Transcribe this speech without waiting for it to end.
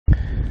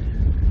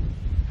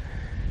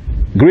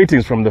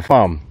Greetings from the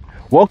farm.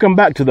 Welcome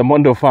back to the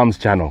Mondo Farms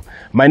channel.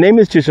 My name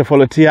is Chisha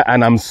Folotia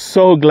and I'm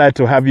so glad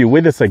to have you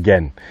with us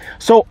again.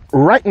 So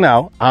right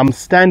now I'm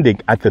standing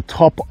at the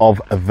top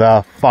of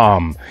the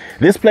farm.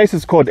 This place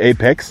is called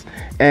Apex,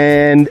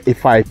 and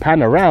if I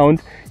pan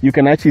around you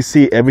can actually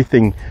see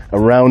everything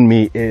around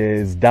me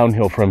is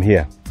downhill from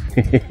here.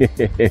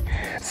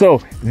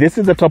 So this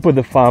is the top of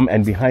the farm,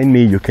 and behind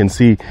me you can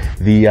see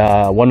the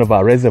one of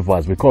our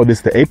reservoirs. We call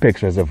this the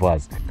Apex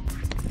reservoirs.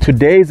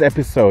 Today's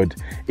episode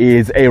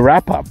is a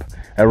wrap-up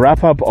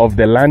of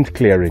the land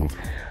clearing.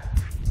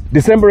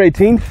 December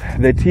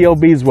 18th, the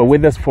TLBs were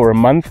with us for a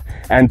month,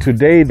 and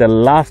today the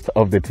last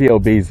of the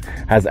TLBs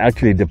has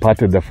actually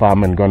departed the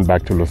farm and gone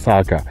back to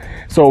Lusaka.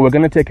 So we're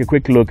going to take a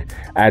quick look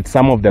at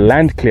some of the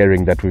land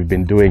clearing that we've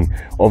been doing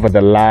over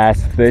the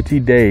last 30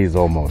 days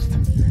almost.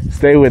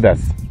 Stay with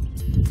us.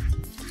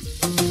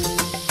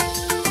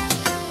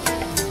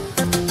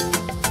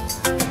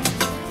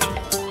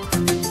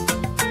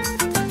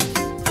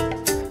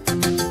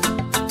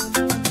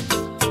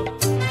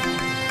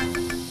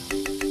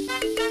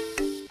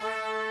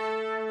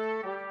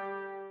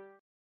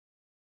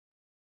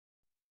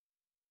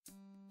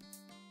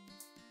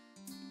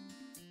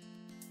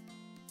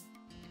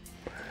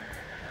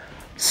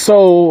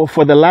 So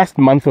for the last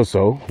month or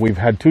so, we've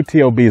had 2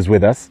 TLBs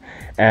with us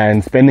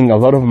and spending a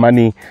lot of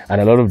money and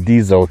a lot of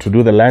diesel to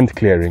do the land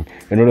clearing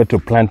in order to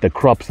plant the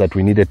crops that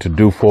we needed to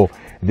do for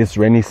this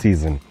rainy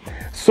season.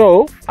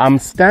 So I'm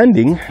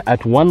standing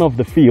at one of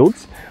the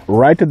fields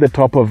right at the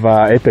top of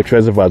Apex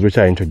reservoirs, which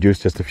I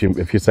introduced just a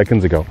few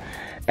seconds ago.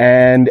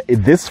 And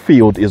this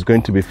field is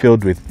going to be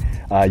filled with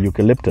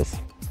eucalyptus.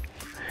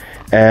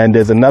 And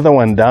there's another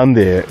one down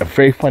there, a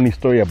very funny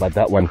story about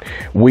that one.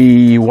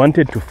 We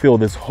wanted to fill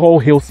this whole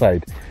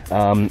hillside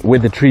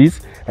with the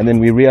trees, and then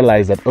we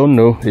realized that, oh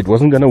no, it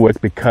wasn't going to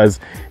work because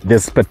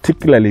there's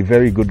particularly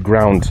very good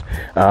ground,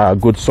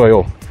 good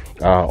soil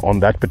on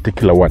that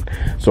particular one.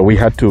 So we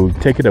had to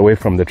take it away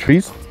from the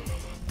trees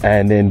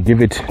and then give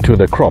it to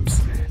the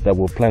crops that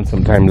we'll plant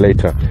sometime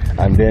later.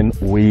 And then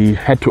we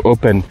had to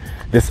open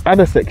this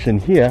other section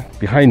here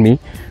behind me,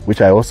 which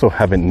I also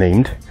haven't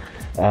named.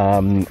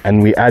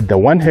 And we add the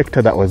 1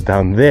 hectare that was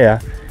down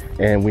there,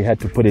 and we had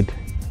to put it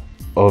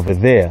over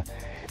there.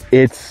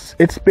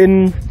 It's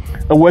been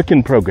a work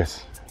in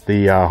progress,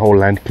 the whole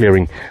land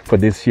clearing for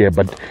this year,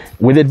 but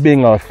with it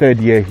being our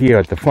 3rd year here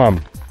at the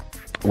farm,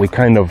 we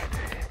kind of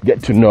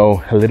get to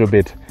know a little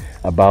bit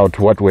about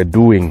what we're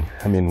doing.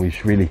 I mean, we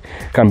really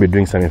can't be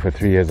doing something for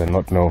 3 years and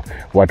not know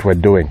what we're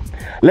doing.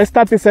 Let's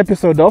start this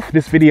episode off,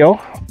 this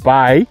video,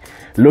 by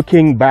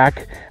looking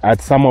back at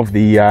some of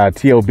the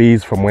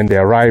TLBs from when they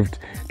arrived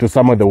to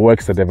some of the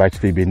works that they've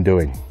actually been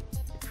doing.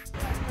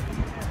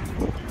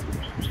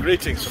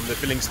 Greetings from the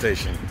filling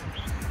station.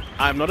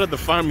 I'm not at the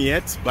farm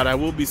yet, but I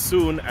will be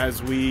soon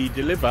as we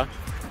deliver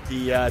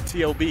the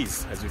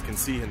TLBs, as you can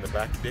see in the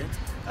back there,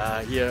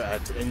 here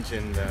at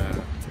Engine,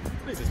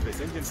 what is this place?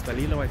 Engine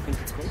Stalilo, I think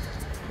it's called.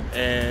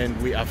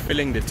 And we are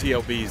filling the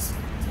TLBs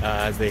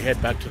as they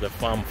head back to the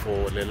farm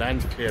for the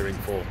land clearing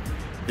for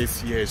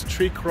this year's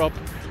tree crop,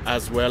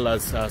 as well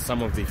as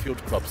some of the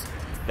field crops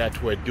that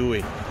we're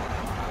doing.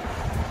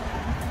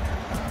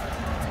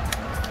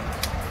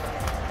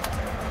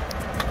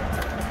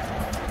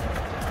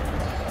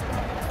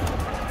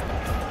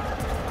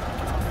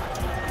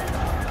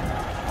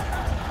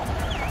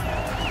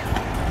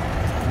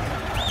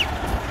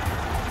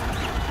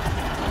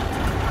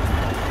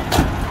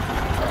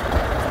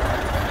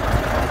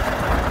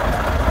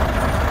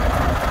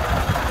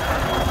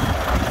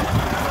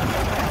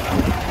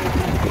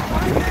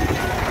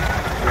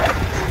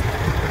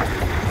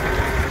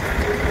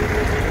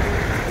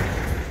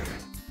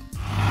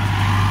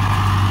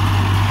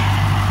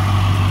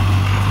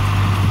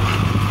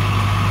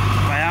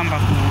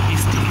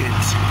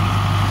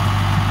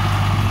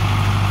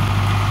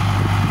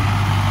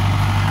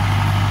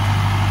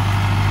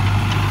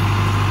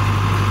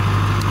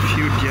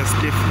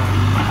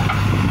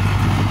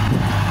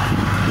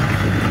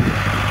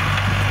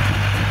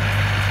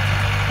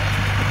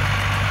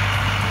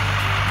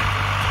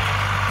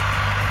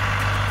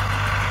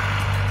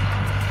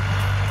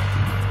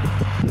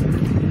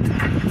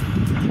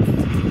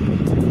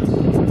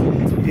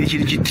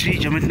 Chiri chitri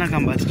chamatina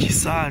kambati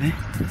chisale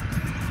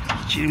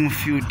chiri mu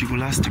field ku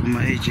last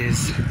kuma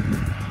edges.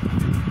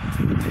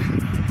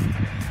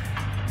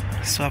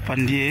 So apa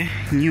ndiye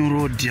new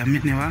road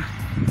amene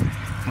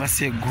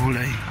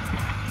vasegula iyi.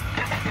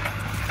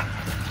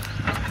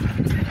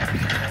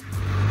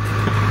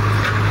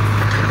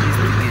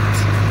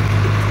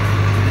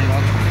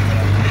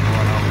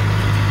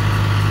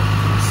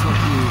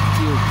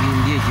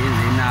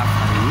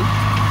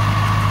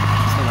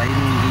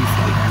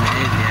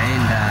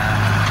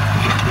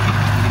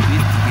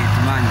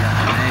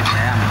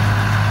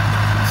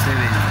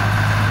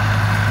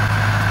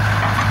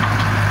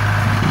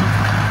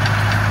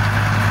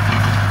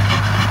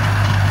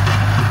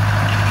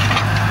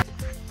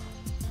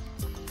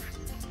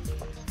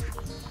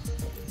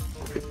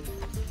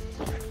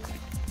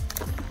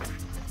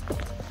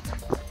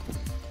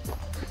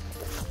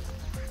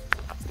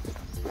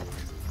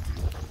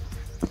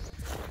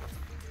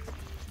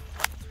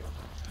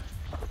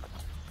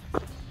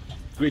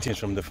 Greetings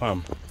from the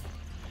farm.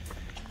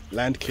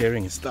 Land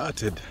clearing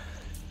started.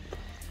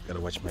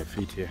 Gotta watch my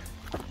feet here.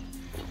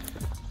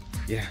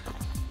 Yeah.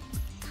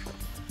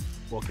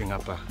 Walking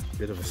up a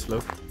bit of a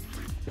slope.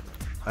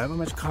 However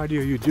much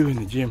cardio you do in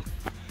the gym,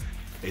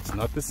 it's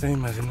not the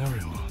same as in the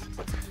real world.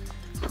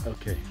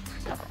 Okay.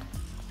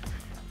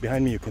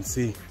 Behind me you can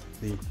see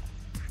the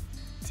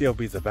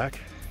TLBs are back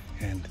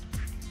and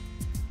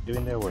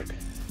doing their work.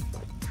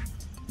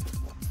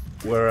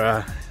 We're,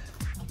 how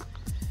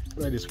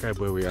do I describe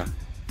where we are?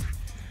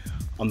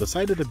 On the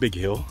side of the big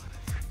hill.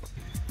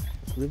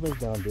 River's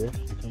down there,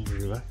 here comes the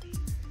river.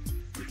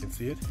 You can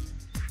see it.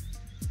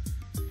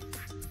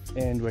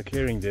 And we're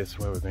clearing this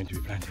where we're going to be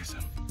planting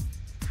some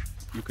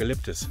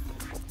eucalyptus.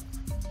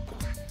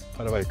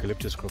 Part of our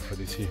eucalyptus crop for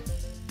this year.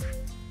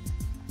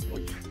 Oh,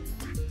 yeah.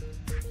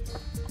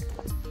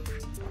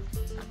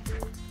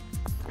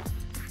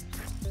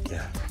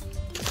 Yeah.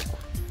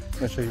 I'm going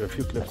to show you a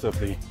few clips of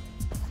the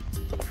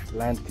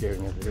land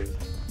clearing as it is.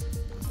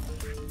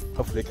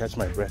 Hopefully catch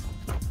my breath.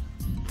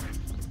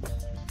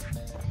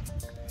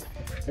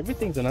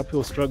 Everything's an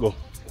uphill struggle.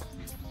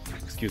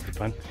 Excuse the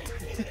pun.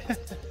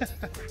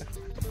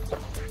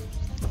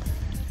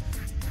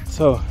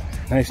 So,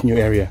 nice new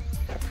area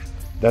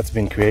that's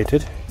been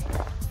created.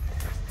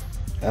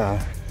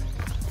 For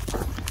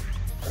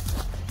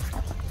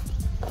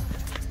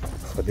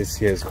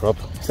this year's crop.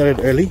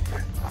 Started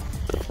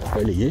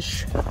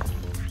early-ish.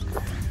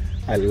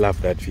 I love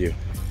that view.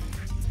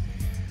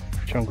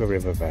 Chongwa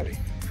River Valley,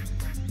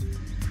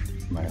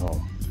 my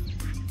home.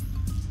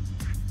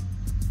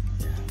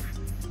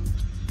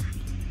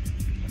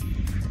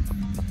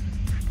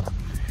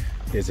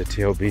 Here's a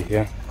TLB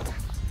here.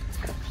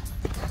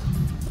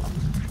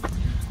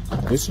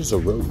 This is a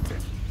road. 4,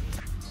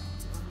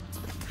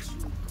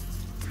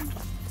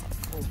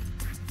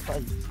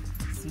 5,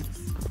 6,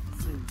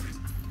 7,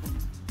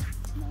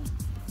 9.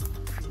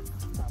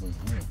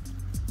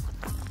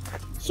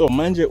 So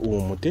manje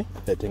umuti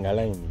yatenga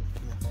line.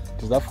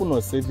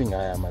 Tuzafuna saving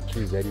aya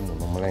matrees yali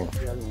mu line.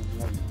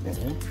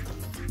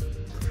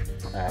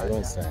 Ah,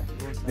 don't say.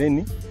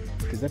 Then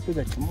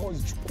tuzapeza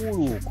kimozi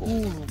chikulu huko.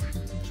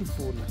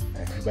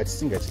 But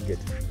singa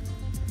chigete.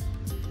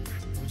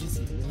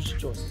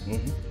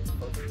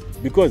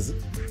 Because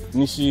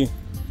nishi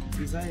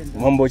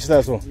mambo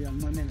chisaso.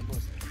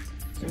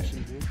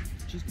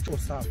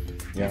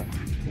 Yeah,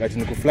 ngati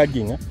niku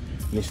flagging,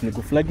 nishi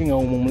niku flagging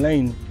au mu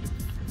line.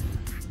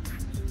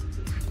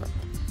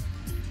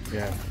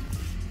 Yeah.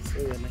 So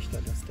you must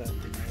understand.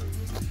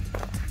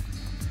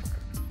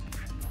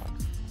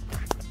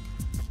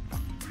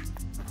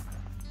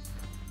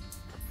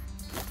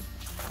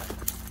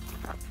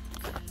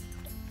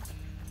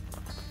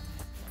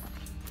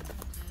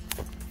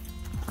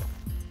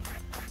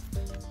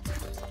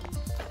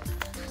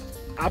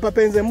 Apa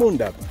penze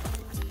munda hapa.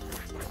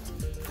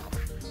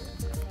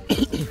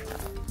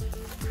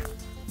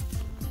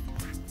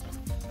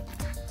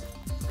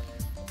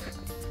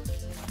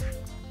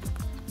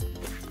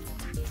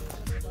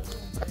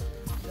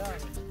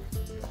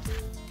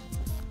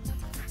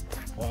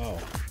 Wow.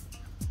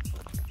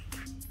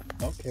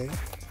 Okay.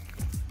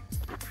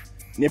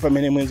 Nipa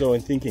mene mwenzo wa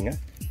thinking, eh?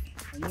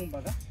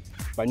 Panyumba ka?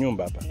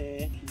 Panyumba hapa.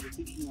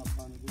 Thinking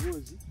hapana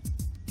because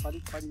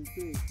pali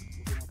mpe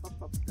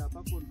papa na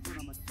matio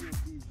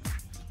hivi.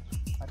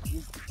 At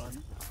least pali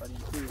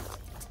mpe.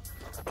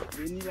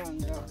 Beni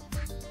langa.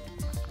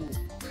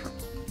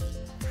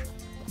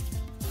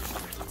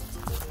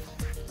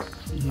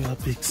 Yeah,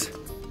 pics.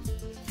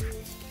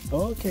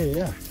 Okay,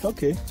 yeah.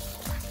 Okay.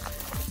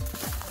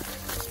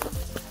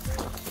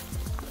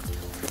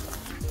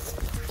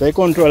 Tai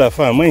control a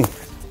farm, eh?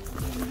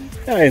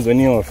 Yeah, it's on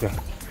your offer.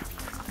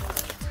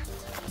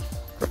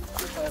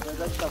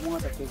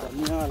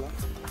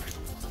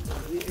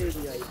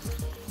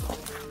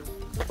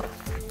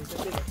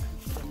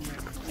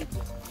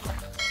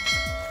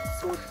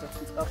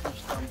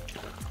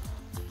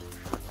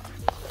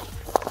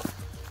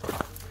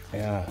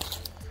 Yeah.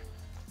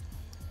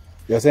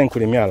 You're saying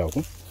kulimyala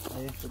huko?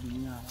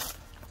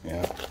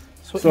 Yeah.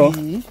 So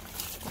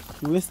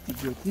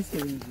investigate this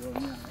area.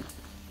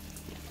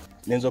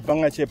 Nenzo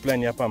panga che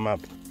plan hapa map.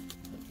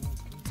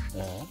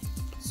 Yeah.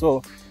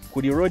 So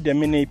could the road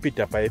mine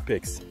ipita pa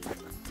apex.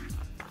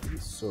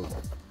 So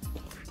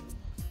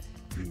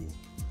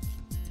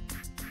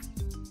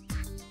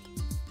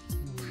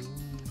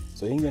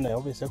so inge na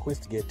obviously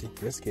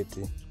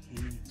westgate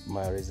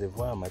ma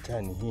reservoir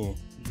matani hii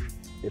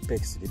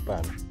apex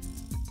lipana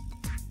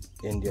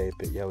end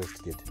ya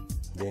westgate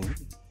then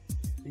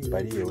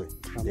bali yewe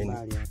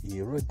then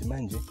the road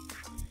manje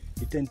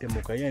itente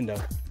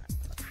mukayenda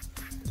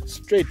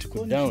straight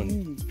go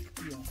down.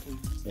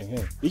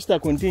 Ishta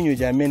continue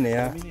jamene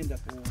ya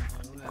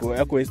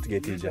ku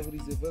westgate ija.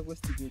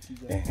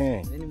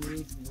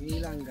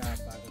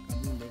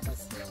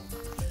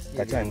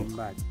 Kachani.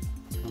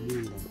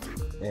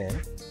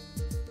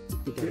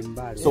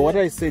 So what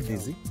I said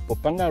is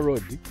Opanga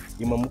Road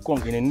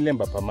imamukonga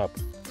inenilemba pa map.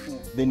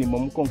 Then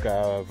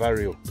imamukonga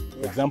vario.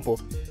 Example,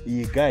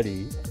 iyi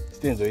gari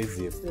stenzo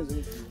easier.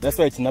 That's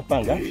why it's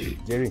napanga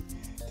Jerry.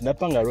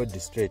 Napanga road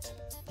straight.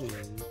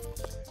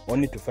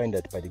 Only to find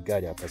that by the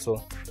gari hapa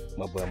so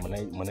maboya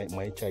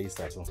maicha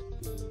isa so.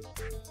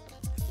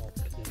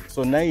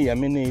 So nai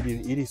yamene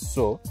ili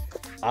so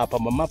hapa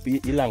map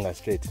ilanga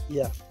straight.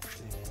 Yeah.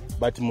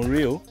 But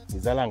Murio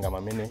izalanga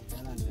mamene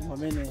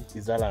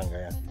izalanga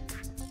ya.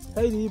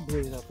 Haili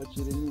ibo hapa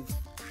chini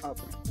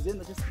hapa.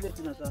 Zenda just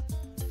plate na ta.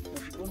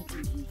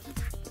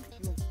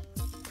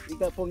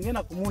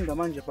 Ikapongena kumunda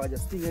manje paja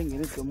stinga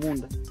ingenese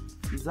munda.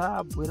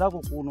 Iza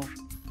bwelako kuno.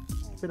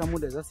 Pena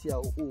munda zasi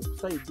ya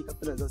side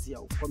kapela zasi ya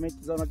comment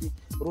zana ti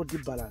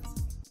road balance.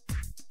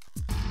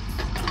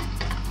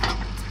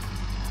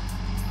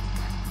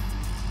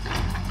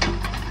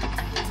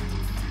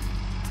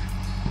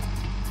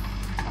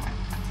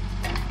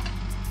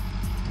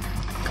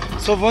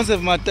 So vonse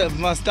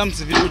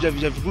stamps vilikuja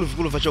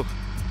vikulu vachoka.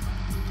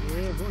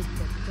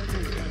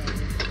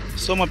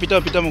 So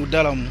mapita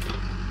mkudala mu.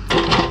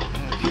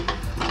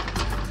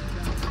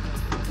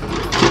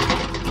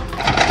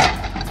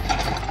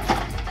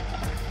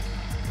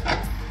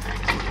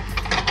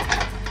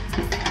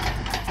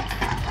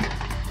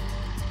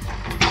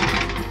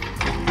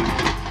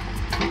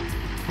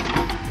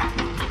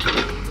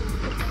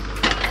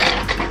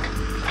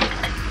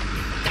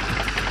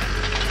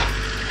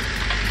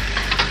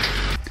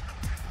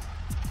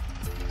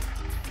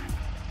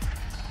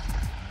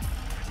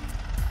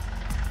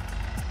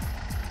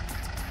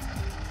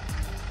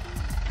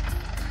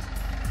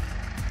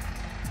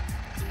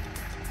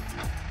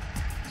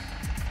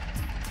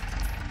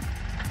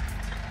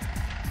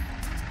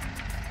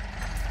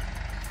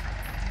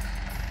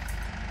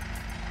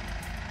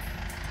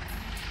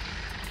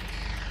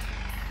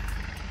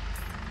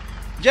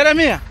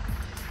 Jeremia,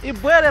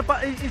 ibwere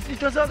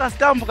itozoka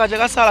stamp kaje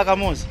kasala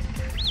kamozi.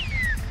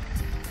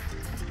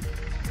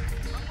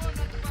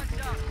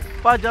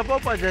 Paja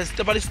popa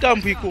just pali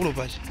stamp ikulu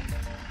paja.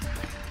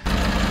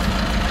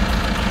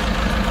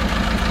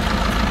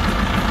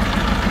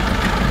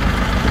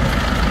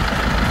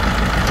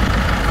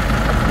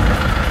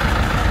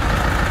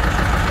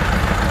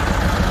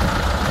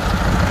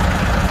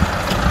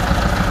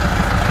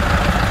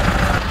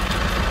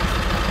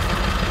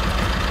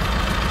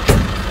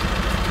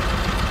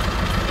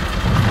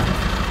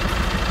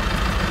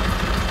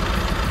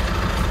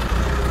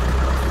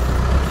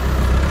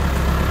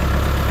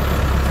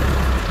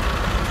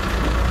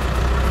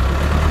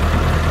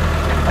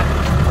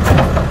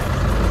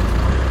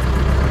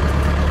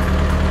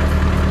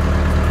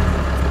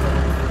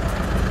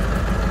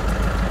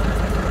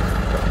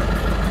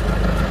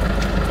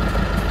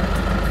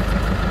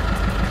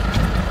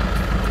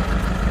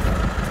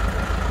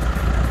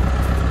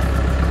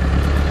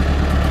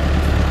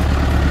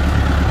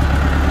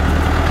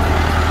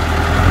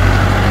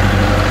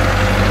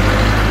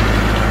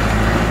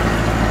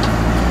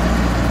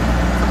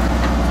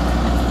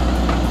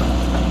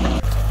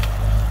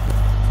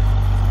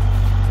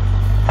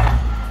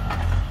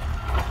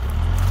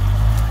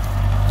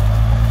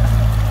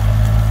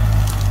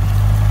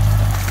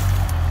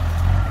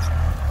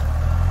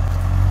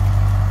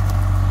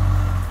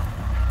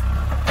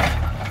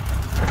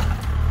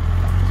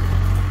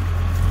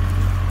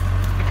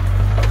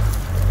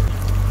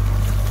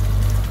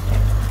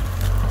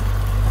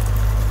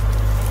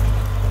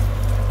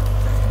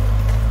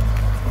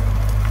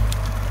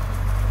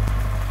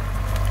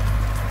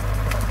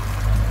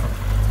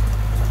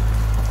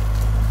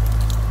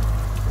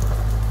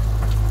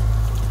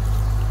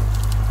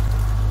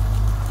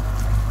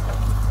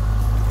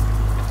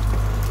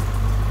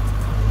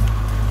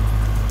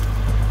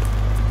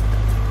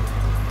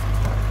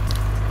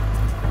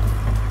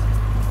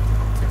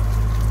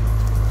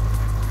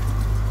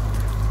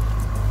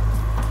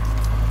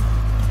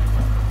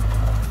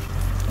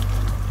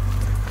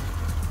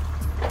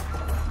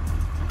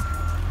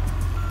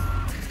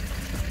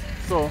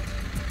 So,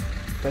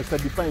 that's a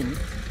defined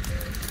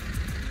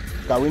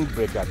the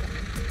windbreaker.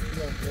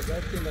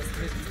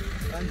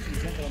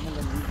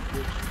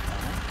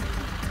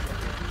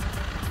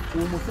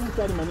 Umusimu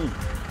kari manini?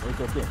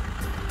 It's okay.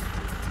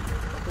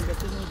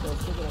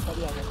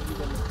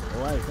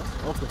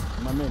 Okay,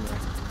 mameni.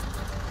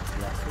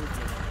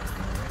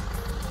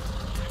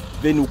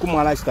 Then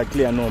ukumala sta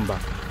clear number.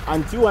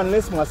 Until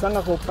unless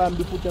mwasanga ko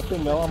kambi puta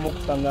penga wa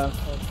mokutanga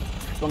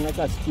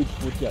panga street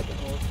food yata.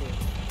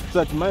 So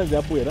that manzi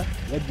yapwera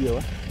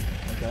yadiwa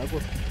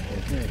akako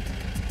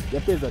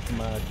yapeza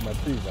tuma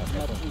freezer.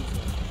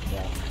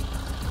 Yeah.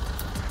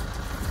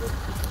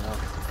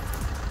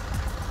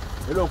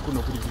 Hello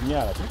kuno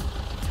kulivinyala tu.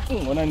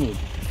 Ona nini?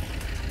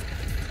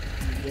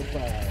 Yepa.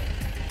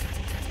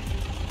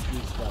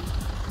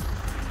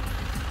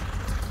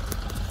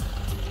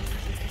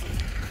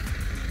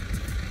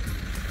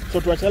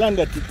 So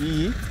tuachalanga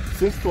hii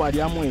since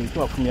tualiamwe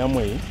into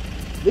akumiamwe.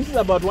 This is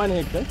about 1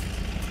 hectare.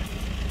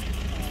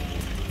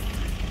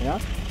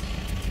 Yeah.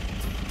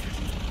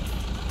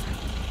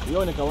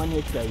 Yoneka 1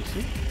 hectare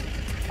ishi.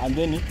 And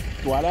then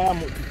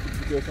tualamu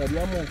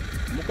tuosaliamu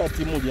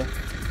mukati moja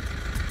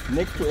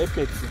next to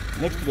apex,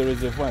 next to the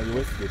reservoir, the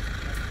west gate.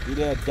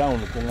 Ile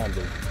down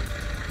kungando.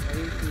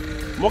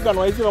 Morgan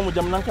waiziva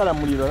muja mnankala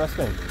muliro last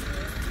time.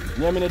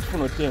 Nyamine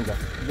tufuno tenga.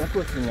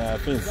 Crossing a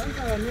fence.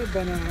 Nankala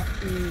neba na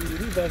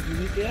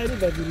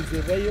river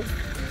reserve hiyo.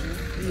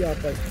 Hii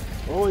hapa.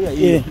 Oh yeah,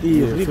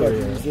 hiyo river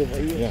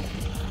reserve hiyo. Yeah.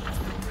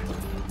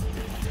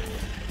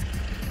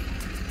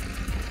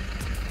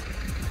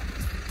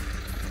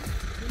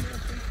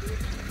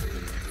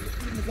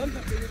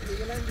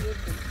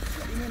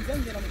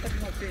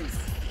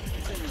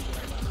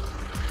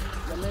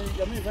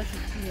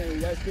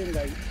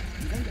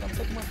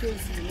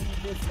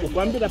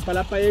 Ukwambira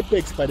palapa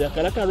Apex pada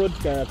kalaka road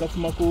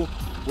kafuma ku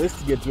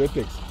Westgate to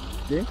Apex.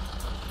 Okay?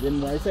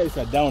 Then I say it's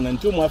a down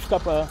and two mwafika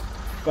pa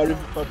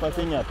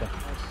Kenyata.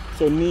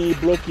 So ni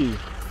blocky.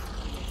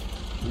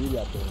 Really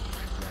hapo.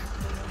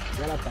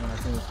 Yala panga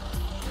sense.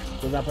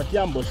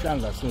 Tuzapatia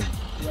mboshanga soon.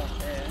 Yeah.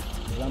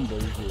 Zambo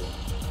is here.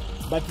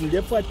 But in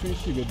the part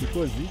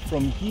because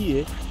from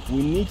here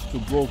we need to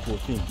go for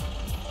things.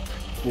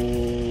 To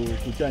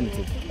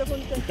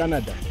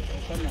Canada.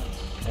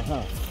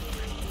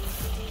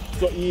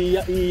 So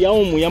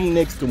yam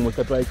next to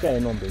Mutataika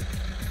enombe.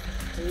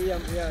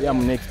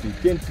 Yam next to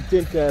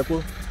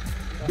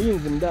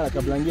beans mdala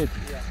kabulangeti.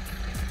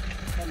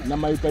 Na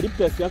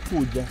eucalyptus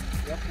yakuja.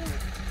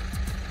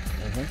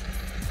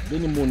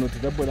 Then muno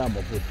tudabora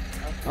amavuta.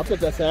 After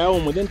tasa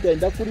yawo then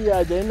tenda kuri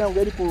aja ina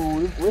ngari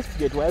ku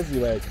Westgate wazi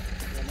waje.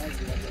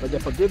 Baja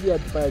forgive ya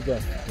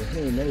paja.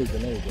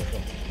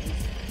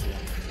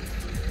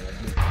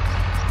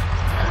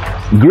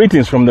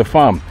 Greetings from the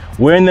farm.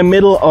 We're in the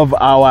middle of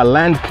our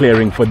land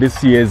clearing for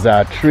this year's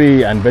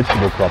tree and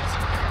vegetable crops.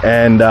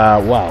 And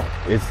wow,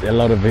 it's a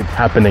lot of it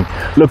happening.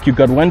 Look, you've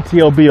got one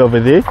TLB over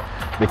there,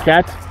 the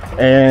cat,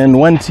 and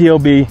one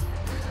TLB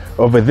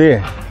over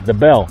there, the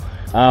bell.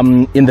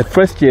 In the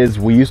first years,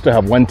 we used to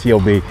have one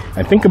TLB.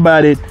 And think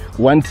about it,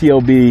 one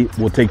TLB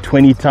will take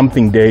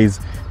 20-something days.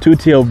 2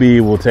 TLB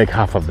will take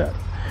half of that.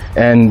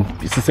 And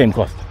it's the same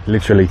cost,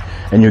 literally.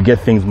 And you get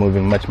things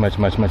moving much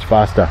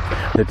faster.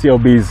 The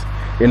TLB's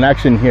in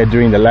action here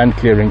during the land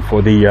clearing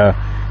for the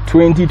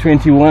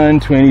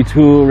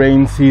 2021-22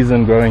 rain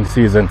season, growing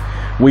season.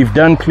 We've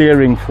done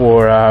clearing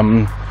for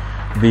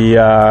the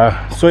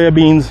soya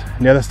beans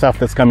and the other stuff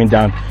that's coming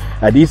down.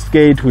 At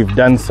Eastgate, we've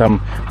done some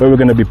where we're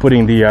going to be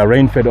putting the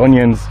rain-fed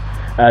onions.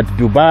 At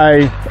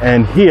Dubai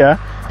and here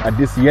at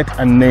this yet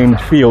unnamed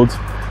field.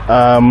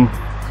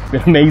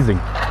 Amazing.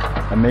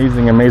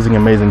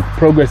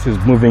 Progress is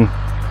moving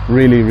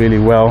really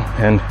well,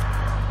 and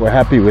we're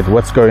happy with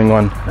what's going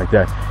on like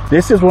that.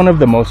 This is one of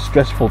the most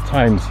stressful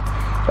times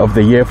of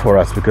the year for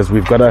us because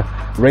we've got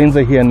rains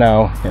are here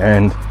now,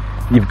 and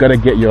you've got to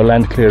get your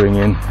land clearing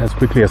in as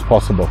quickly as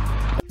possible.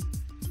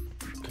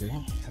 Okay,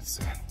 that's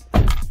down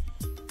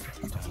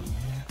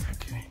here.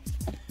 Okay,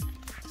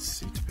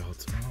 seat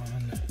belt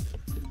on.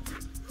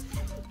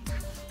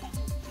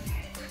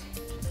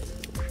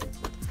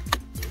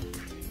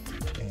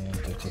 And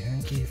dirty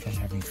hanky from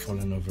having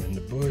fallen over in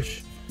the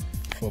bush.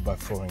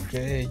 4x4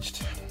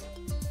 engaged.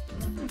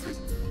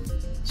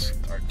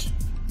 Start.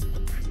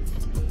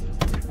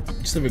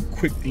 Just have a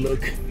quick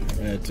look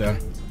at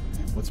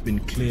what's been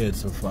cleared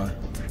so far.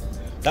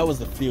 That was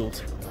the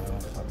field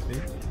up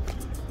there,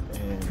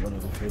 and one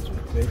of the fields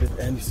were cleared.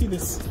 And you see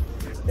this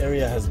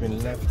area has been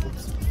left.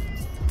 Oops.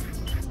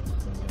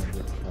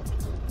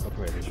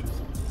 Copyright issues.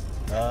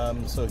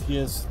 So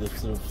here's the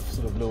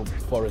sort of little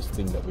forest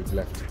thing that we've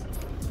left.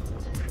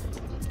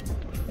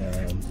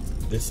 And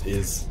this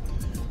is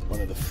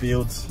one of the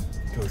fields.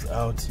 Goes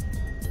out.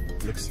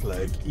 Looks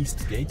like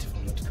Eastgate, if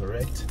I'm not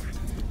correct.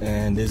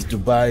 And there's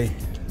Dubai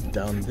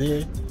down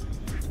there.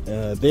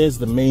 There's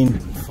the main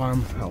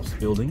farmhouse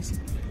buildings,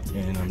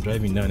 and I'm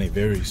driving down a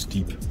very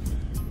steep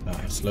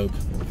slope.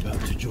 I'm about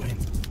to join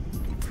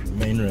the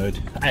main road.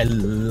 I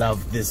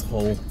love this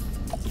whole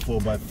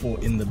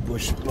 4x4 in the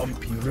bush,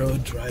 bumpy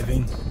road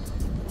driving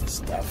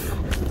stuff.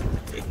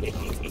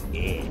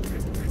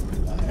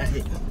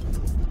 Alright.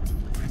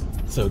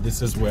 So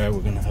this is where we're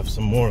gonna have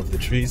some more of the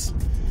trees.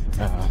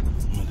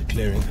 The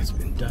clearing has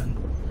been done.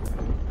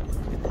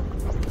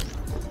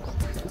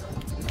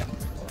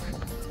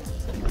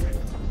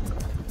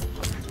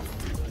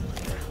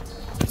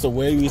 So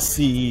where we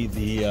see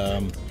the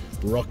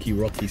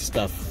rocky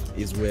stuff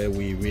is where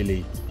we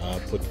really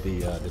put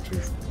the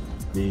trees,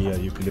 the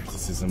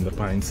eucalyptuses and the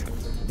pines.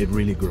 It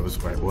really grows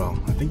quite well.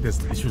 I think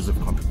there's issues of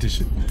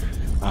competition.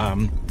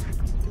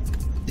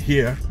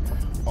 Here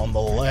on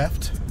the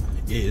left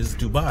is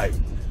Dubai,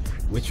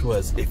 which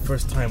was a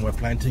first time we're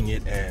planting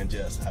it, and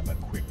just have a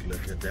quick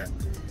look at that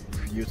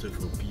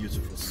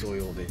beautiful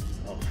soil there.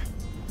 Oh,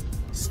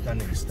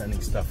 stunning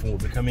stuff. And we'll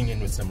be coming in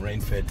with some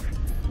rain-fed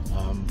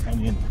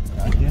onion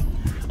down here.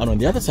 And on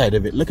the other side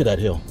of it, look at that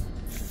hill,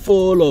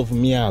 full of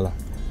miala,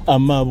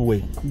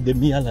 amabwe, the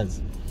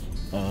mialas.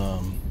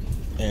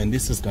 And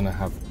this is gonna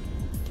have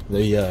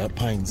the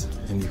pines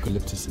and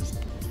eucalyptuses,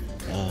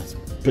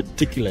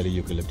 particularly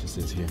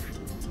eucalyptuses here.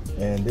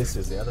 And this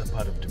is the other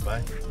part of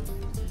Dubai,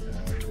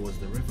 towards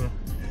the river,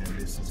 and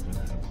this is gonna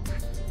have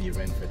the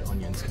rain-fed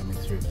onions coming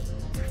through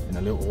in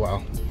a little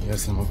while.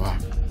 Here's some of our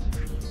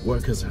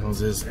workers'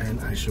 houses, and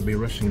I shall be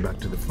rushing back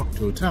to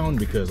the town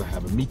because I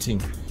have a meeting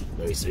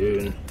very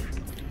soon.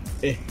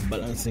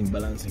 Balancing.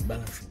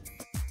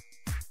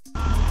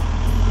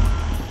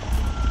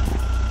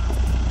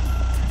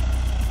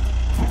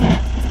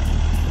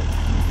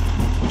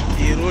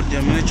 Hii road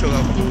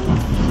yamechoka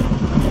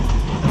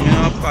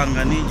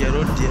panga nija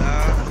road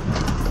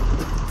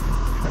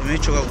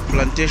yamechoka ku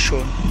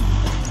plantation.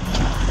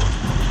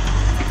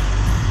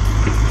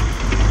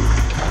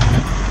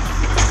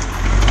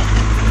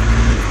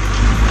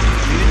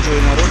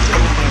 Enjoy na road ya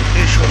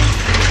plantation.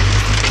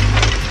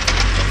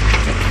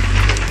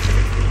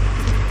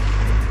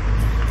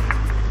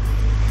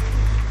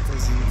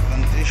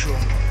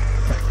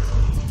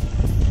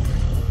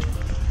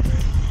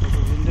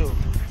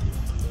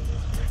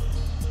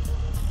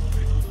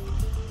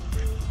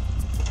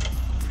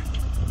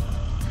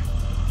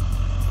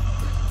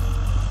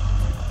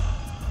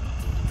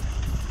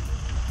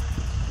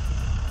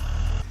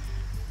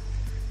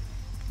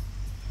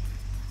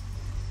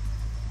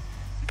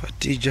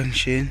 Pati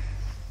junction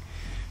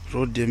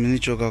road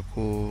yamenichoka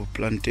ku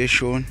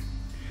plantation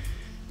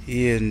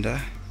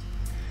ienda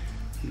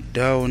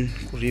down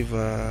ku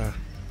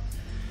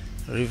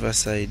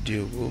riverside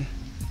yugo,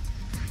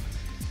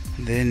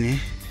 then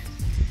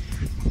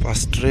pa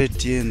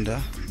straight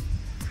ienda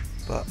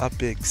pa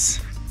apex.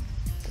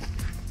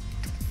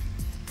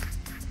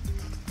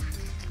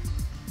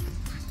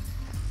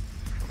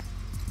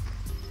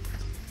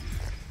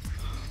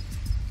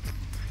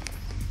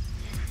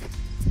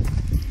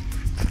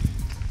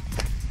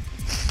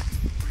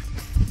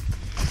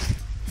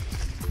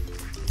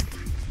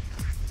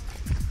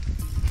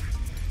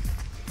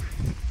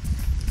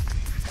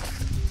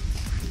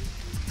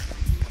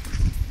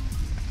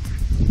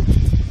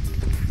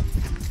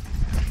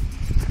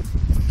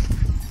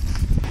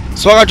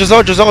 Swaka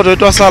chozako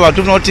toitwa sala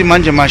tunoti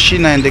manje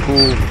machine aende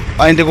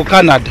ku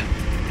Canada.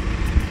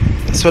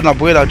 So na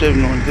bwela to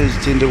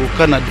ende ku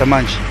Canada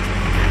manje.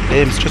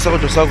 Msichosako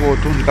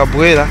tu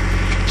nikabwela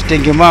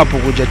chitenge mapu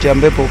kuja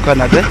tiambepo ku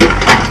Canada.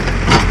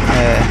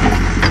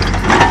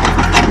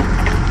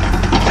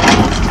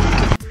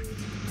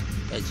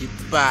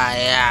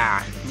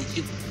 Kajipaya ni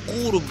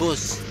chikuru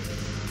boss.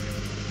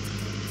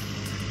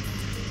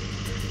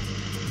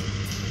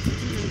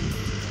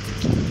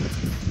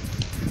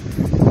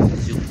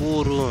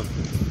 Chikuru.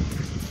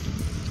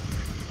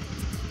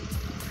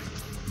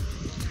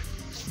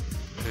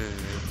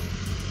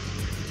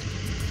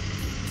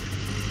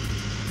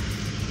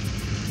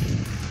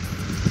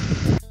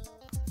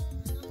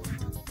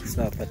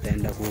 Sasa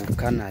pataenda ku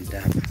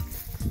Canada.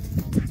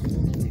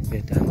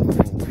 Nipeta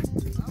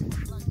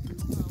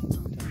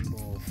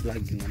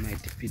flagging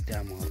might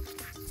pita mo.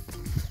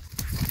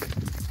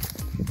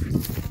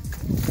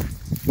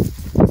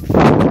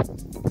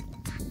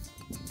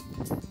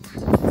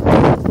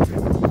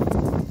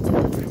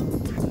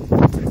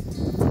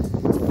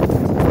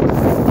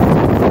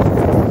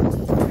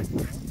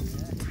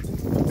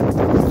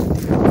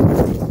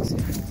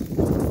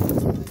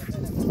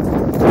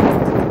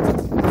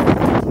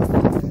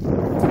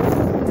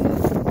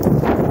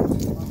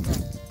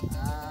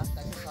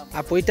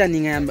 Apo ita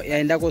ninga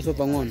yaenda ko so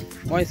pangono.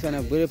 Why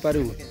sana bure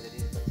paru.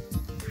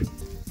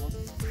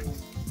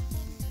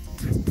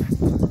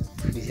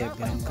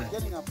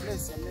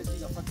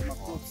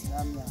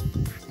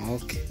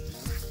 Okay.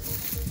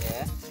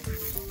 Yeah.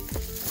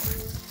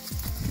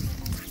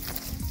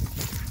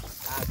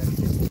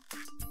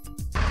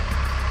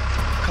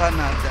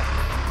 Canada.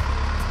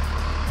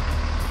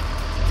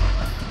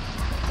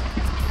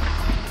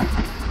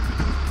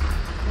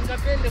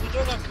 Ungapende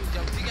kutoka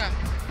kufika.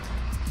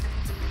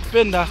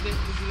 Penda.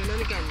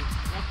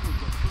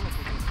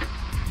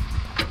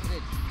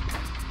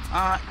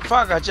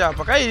 Faka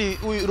chapa. Kai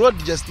road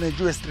just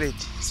najue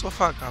straight. So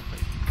faka hapa.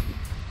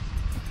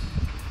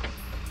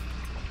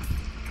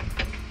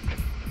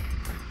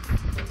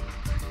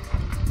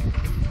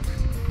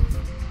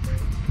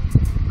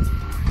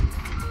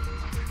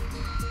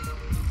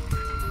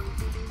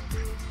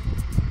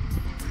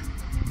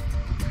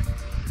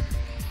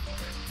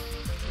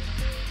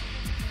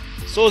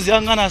 So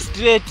ziangana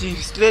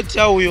straight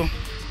ya huyo.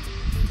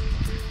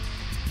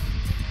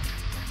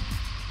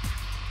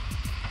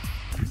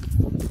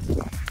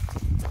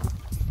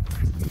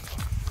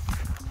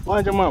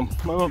 Wanja mama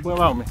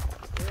me.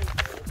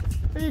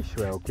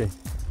 Ishwe okay.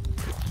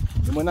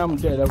 Mwana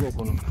mdela ko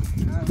kono.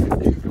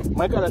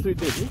 Makala tu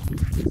iteti.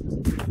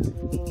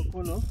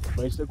 Kono.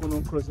 Baisha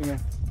kono crossing.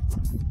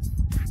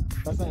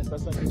 Pasa.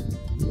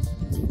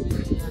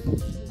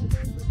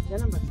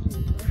 Yana mati.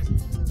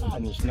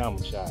 Nishina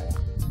mshaya.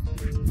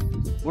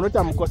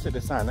 Unota mkose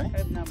de sana eh?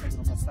 Namba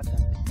tunapasaka.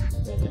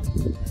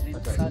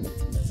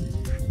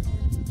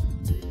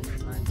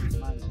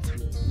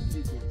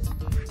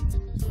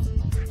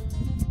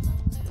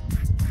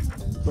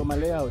 So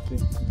malaya wote.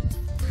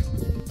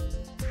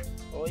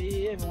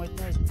 Oye,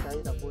 mmoja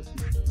itaenda bosi.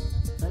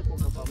 Naipo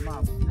kama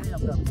mama. Nani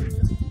abra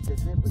kuja.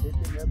 Desne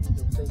podete ya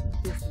kuja kusaidia.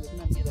 Kesi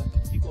na mira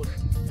iko.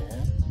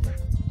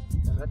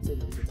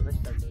 Bakatenda kuti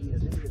bakachitakia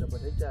zengera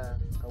bwataita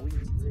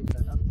kawindi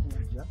breaker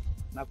nakuja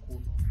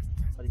nakuno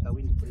pali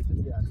kawindi breaker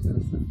ndi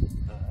atukasa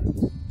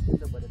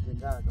enda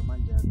bwatatenga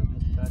kamanja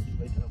kamati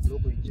baita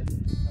blogo ija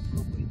na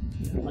blogo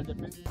ija manja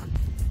pezi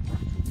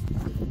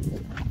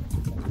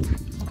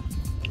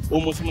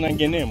almost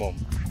munangenemo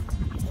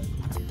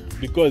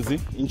because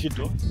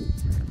inchito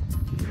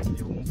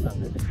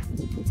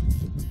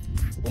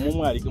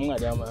umumwali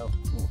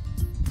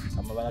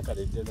amabala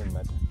kale doesn't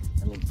matter.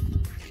 I mean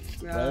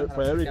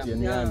priority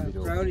ni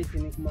ambiro priority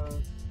ni kuma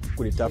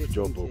kuli tough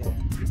job huko.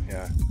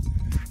 Yeah.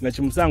 Na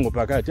chimsango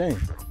pakati eh?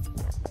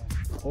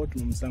 Hot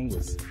msango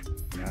is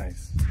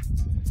nice.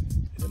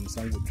 Ile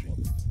msango tree.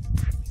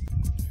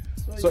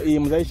 So hii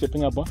mzai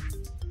shaping hapo?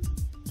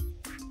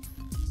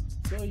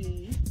 So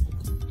hii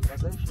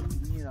wazai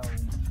shaping ni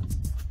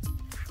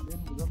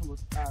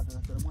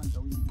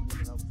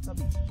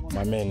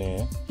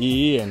mamene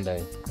hii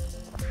enda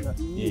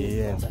hii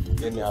enda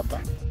yani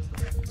hapa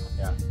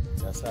ya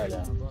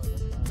nasala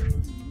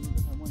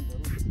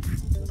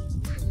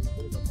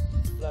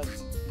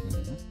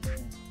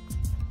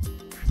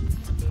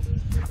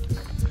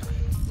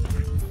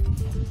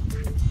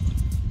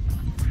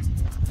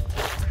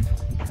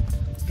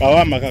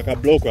kawama kaka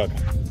block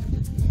kaka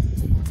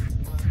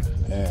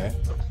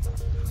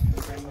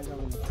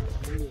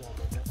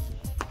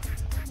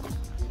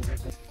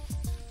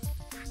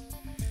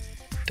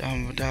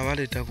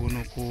Tavaleta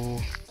kuno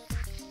ku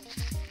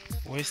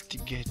West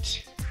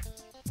Gate.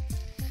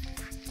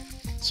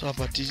 So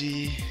hapa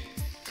tili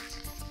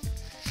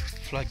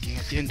flagging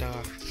atienda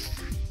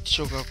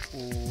choka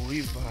ku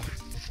river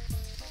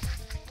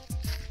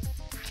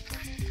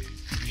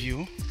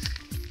view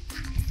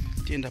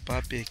tienda pa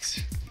Apex.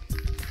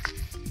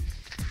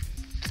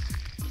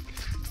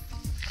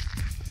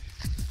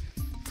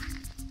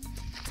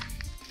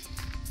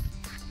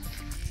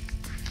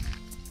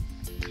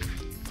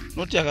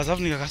 Noti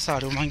akasafu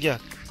nikakasare umangia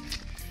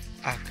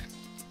aka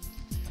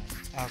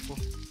afu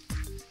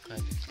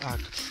aka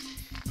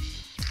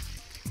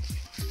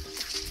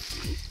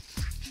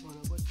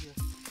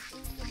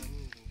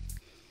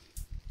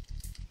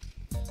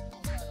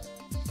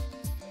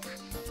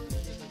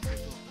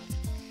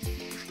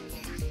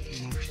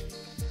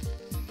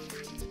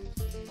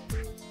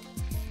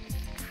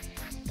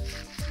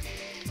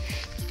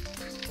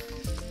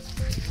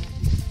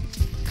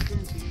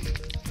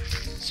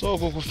so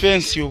ku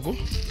fence huko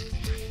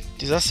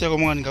tizasiya kwa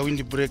mwana nga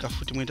wind breaker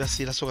futi mwita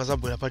sila so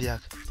kazabwera pali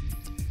yaka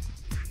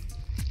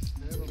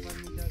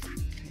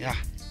yeah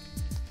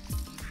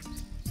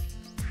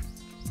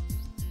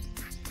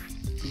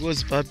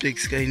because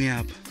Apex kaini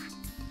hapa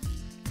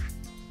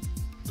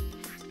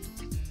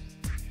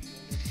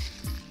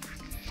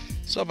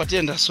so hapa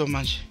tienda so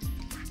much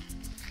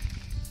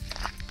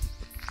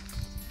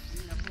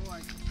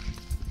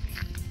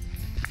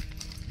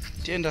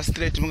tienda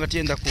straight munga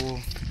tienda ku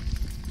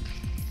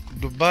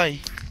Dubai.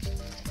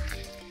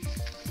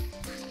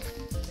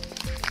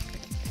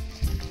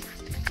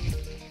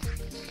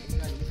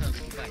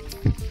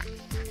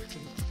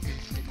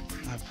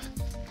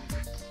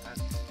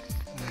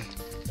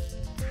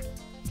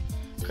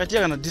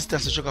 Katia kana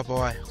distance choka pa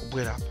waya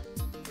kubwera hapa.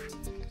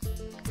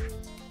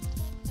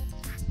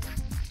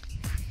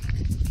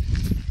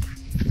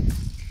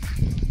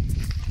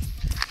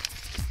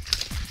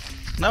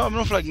 Nawa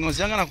mno flag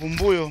ngozi yanga na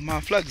kumbuyo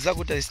ma flag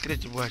zako ta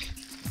straight bwali.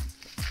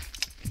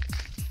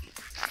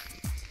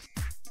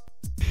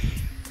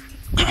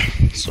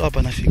 So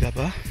hapa nafika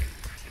hapa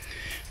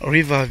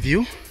river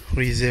view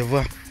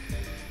reservoir.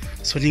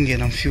 So ninge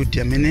na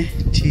mfiuti amene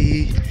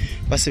ti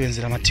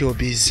basebenzera matio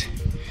busy.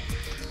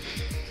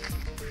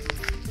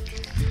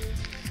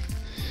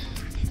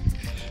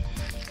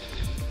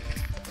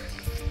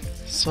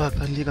 So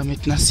akandika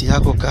maintenance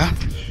yako ka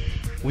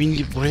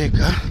wind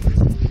breaker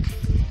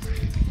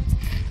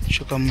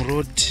choka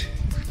road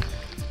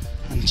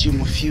until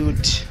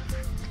mfield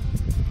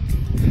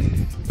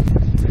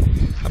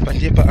hapa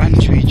ndipo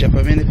antuija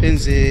pamene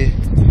penze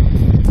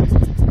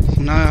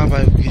kuna hapa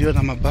kugiriwa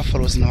na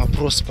mabuffaloes na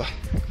prosper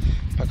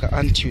paka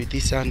antu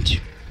this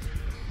antu.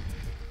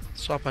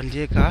 So hapa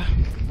ndieka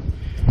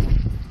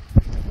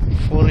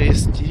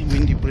forest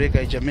wind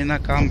breaker ijamena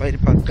kamba ili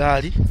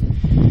pagali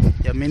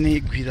yamene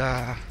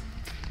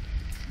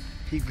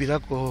igwira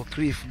ko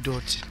cliff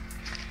dot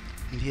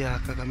ndiye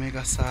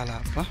akakameka sala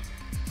hapa.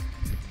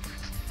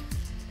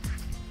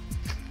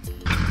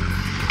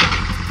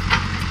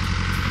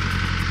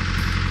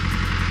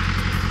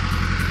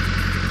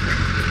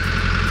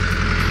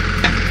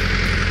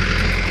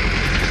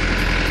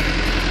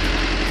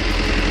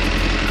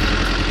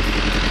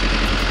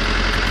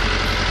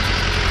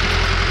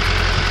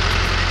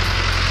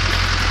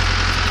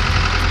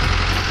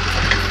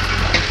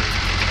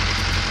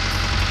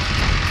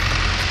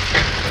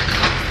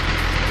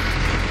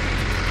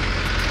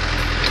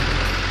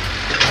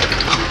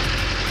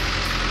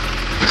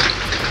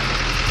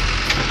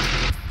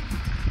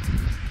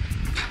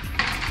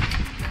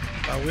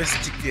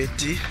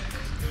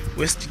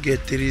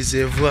 Westgate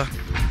reservoir.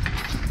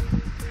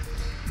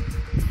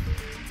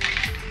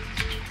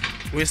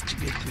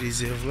 Westgate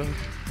reservoir.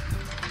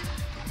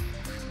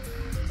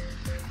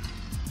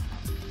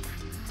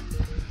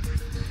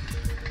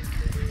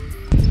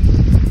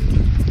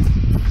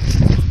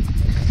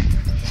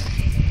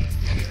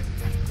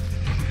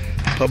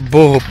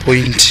 Boho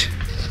point.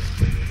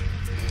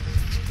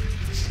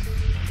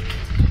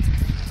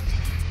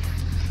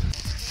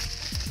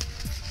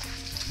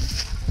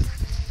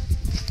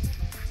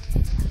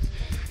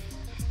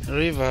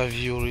 River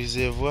View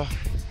Reservoir.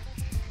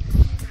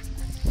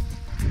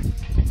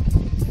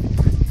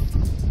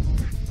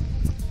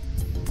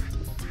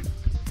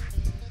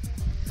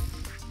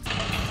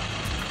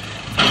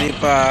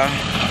 Nipa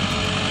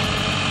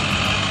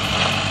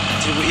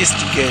tibu East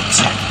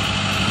Gate.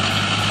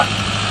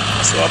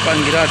 So hapa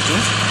ngiratu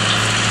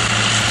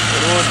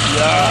road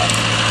ya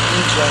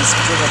entrance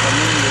kutoka kwa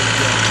main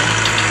road yake.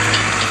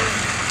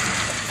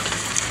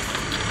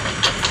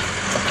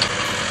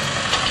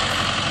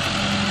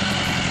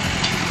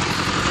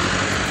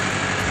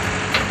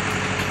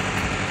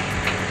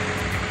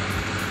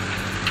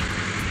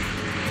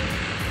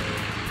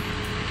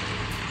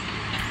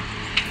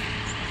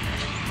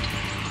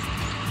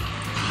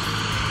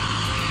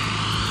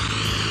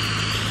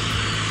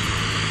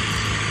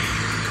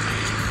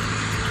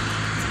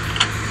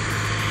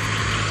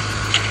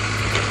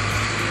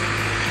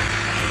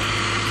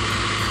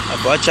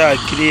 Abacha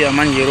akili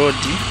amanje road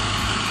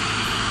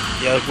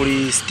ya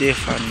kuri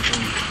Stefan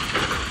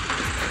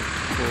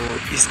ko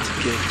East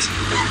Gate.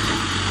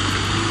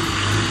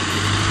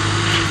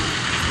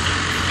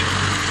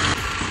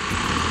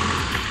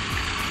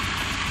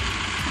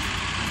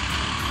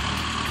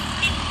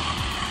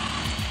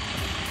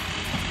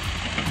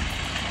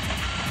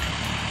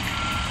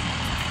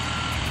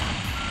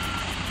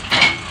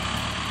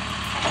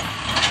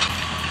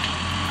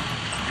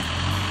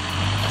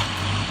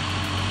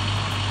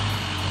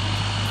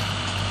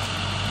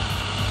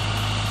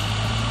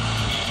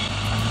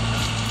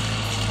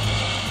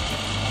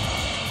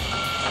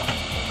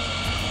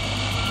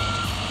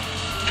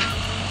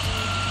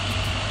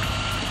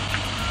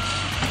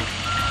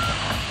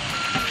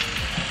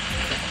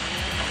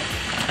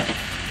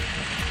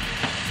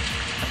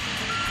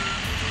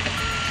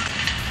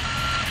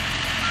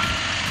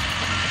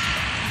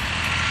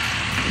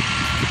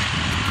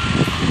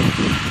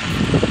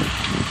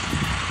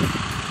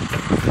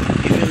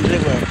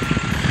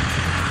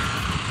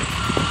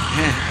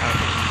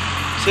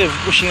 Save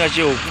pushing a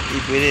joke,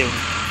 if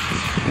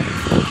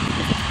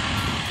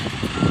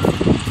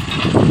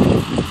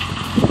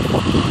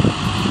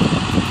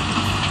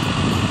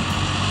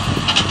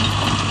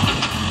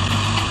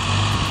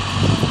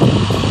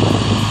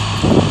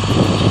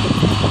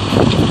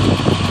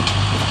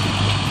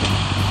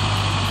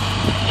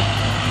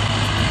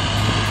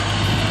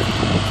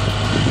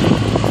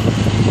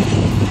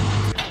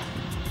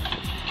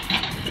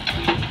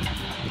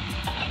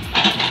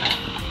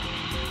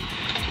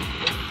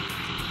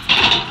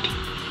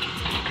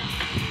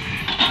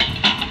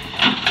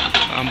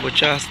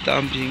Ambocha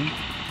stamping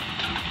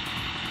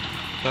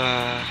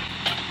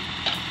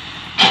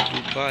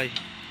Dubai.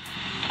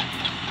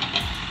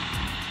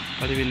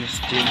 I live in a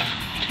state.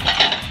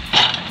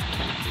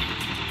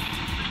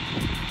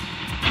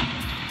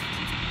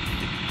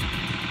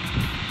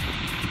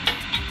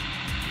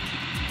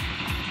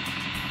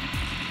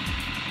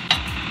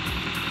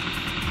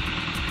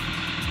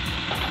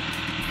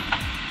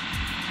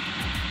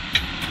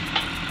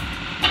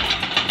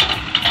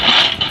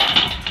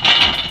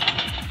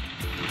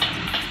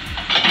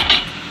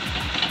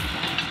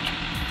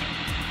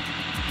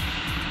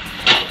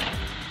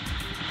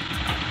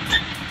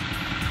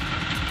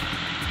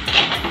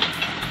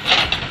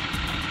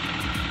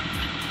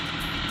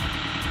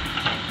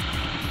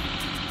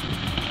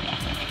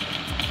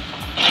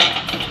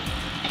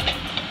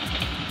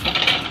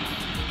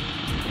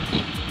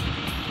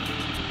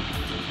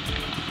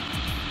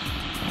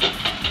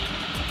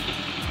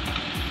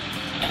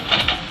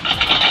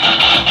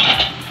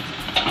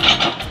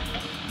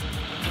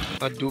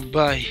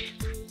 Dubai.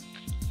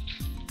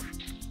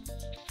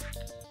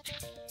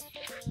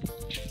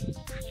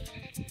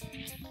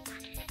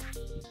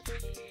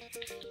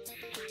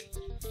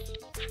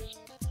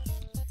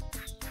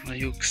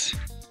 Mayux.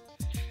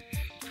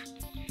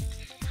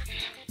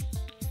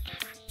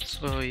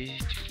 So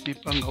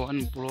nipanga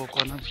one block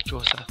wana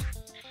vichosa.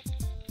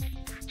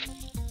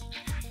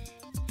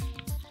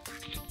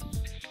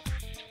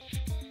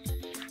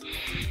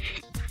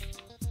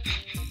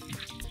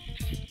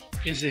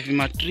 Hizi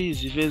vima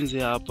trees venze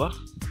hapa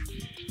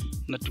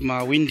na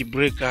tuma wind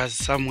breakers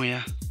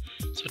somewhere,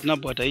 so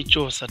tunabota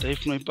ichosa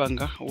taifuna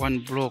ipanga one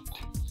block.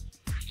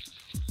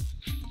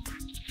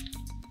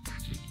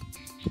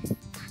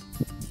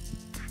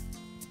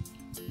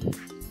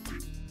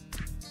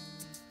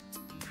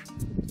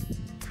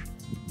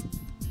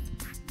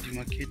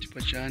 Dimaketi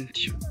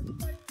pachanti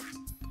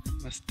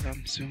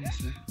mastamps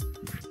yonse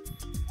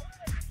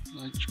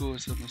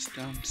nachosa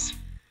mastamps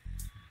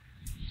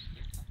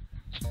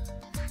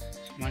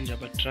manja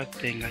ba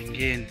tractor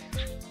ngangeni.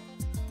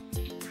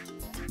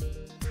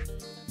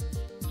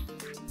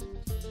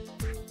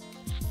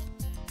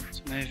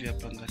 So hivi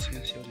hapa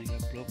ngasensi ona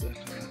block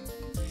ngaka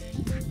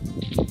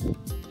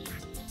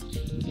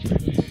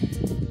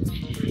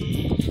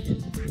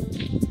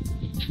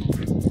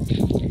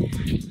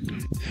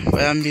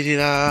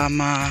bayambirira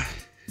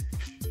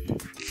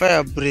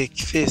fire break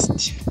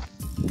first.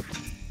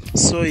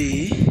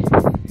 Soy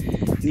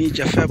need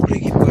a fire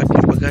break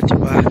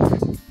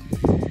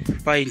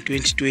by in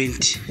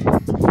 2020.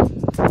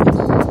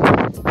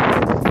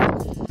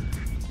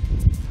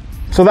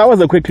 So that was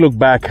a quick look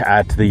back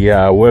at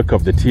the work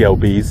of the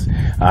TLBs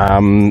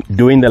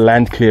doing the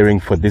land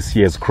clearing for this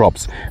year's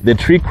crops, the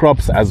tree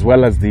crops as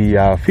well as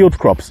the field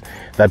crops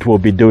that we'll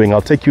be doing.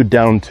 I'll take you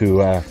down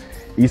to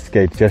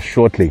Eastgate just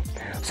shortly.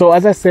 So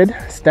as I said,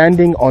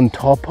 standing on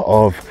top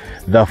of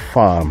the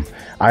farm,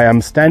 I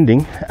am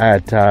standing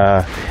at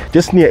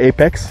just near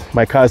Apex.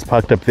 My car is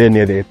parked up there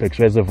near the Apex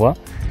Reservoir,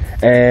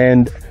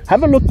 and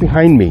have a look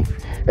behind me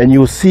and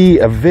you'll see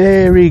a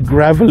very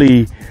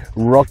gravelly,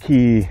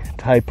 rocky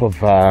type of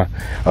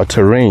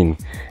terrain.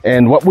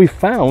 And what we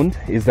found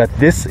is that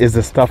this is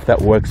the stuff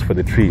that works for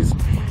the trees.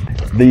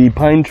 The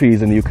pine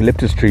trees and the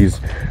eucalyptus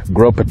trees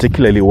grow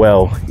particularly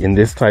well in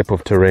this type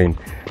of terrain,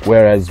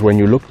 whereas when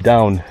you look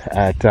down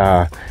at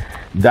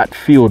that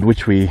field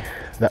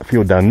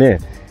down there,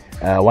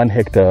 1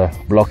 hectare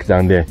block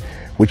down there,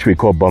 which we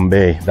call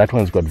Bombay, that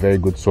one's got very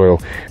good soil,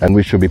 and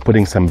we should be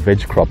putting some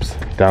veg crops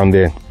down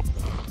there.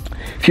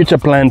 Future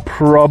plan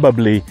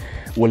probably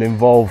will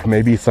involve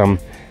maybe some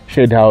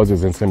shade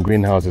houses and some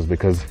greenhouses,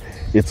 because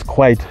it's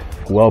quite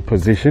well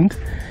positioned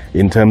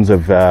in terms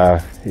of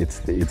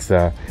its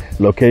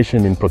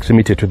location in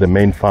proximity to the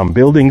main farm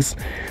buildings.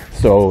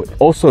 So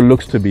also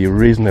looks to be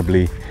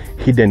reasonably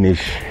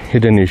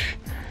hiddenish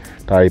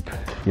type,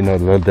 you know,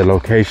 the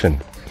location.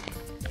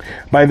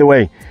 By the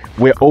way,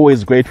 we're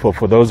always grateful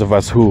for those of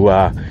us who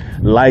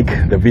like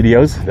the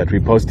videos that we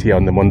post here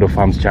on the Mondo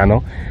Farms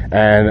channel,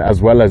 and as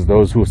well as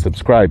those who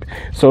subscribe.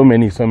 So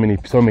many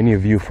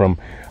of you from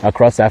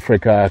across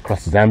Africa,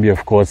 across Zambia,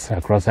 of course,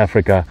 across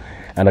Africa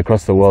and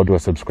across the world who are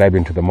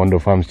subscribing to the Mondo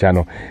Farms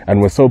channel. And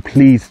we're so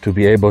pleased to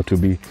be able to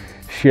be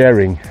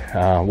sharing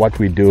what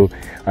we do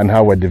and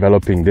how we're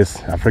developing this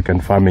African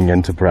farming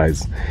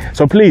enterprise.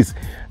 So please,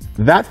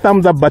 that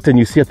thumbs up button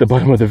you see at the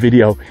bottom of the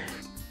video,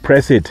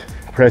 press it,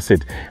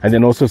 and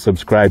then also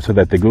subscribe so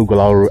that the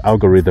Google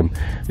algorithm,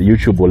 the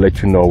YouTube, will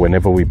let you know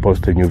whenever we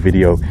post a new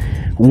video,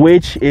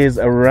 which is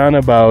around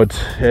about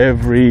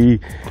every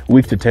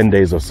week to 10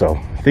 days or so.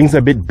 Things are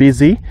a bit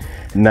busy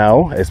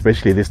now,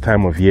 especially this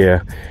time of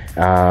year,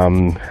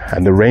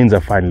 and the rains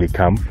have finally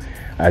come,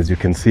 as you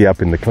can see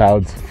up in the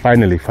clouds.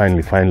 Finally,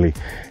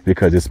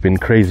 because it's been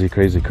crazy.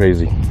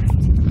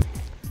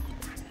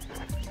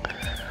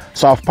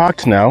 So I've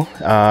parked now.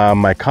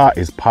 My car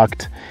is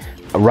parked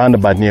around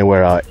about near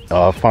where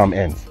our farm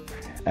ends,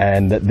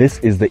 and this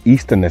is the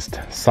easternest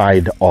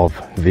side of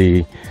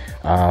the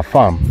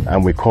farm,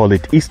 and we call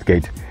it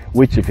Eastgate,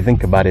 which, if you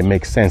think about it,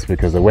 makes sense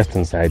because the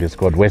western side is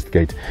called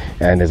Westgate,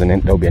 and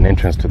there'll be an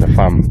entrance to the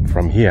farm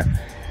from here.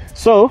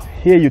 So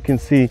here you can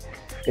see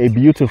a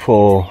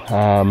beautiful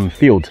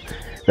field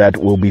that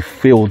will be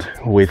filled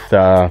with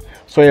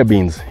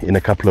soybeans in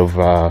a couple of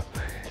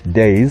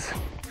days.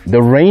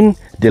 The rain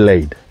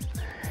delayed.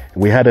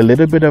 We had a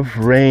little bit of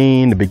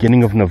rain the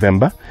beginning of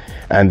November,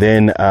 and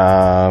then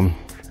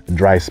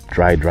dry,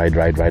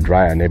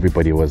 and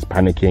everybody was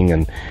panicking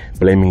and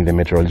blaming the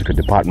meteorological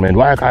department.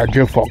 Why can't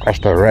you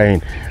forecast the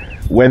rain?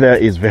 Weather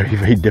is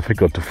very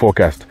difficult to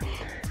forecast,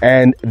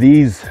 and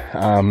these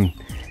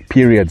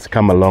periods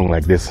come along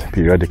like this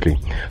periodically.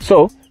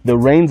 So the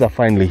rains are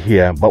finally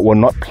here, but we're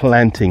not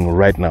planting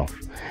right now.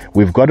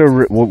 We've got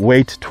to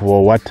wait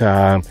for what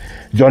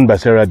John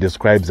Basera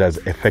describes as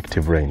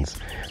effective rains.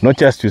 Not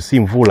just to see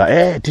mvula,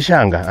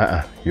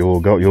 tishanga, you'll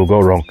go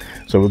wrong.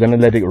 So we're going to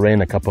let it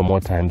rain a couple more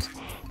times,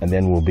 and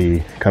then we'll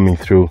be coming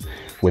through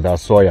with our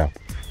soya.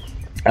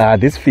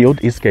 This field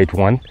is Gate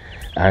 1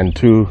 and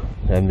 2,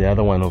 and the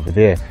other one over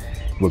there,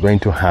 we're going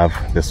to have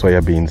the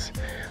soya beans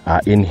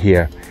in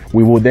here.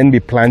 We will then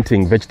be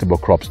planting vegetable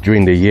crops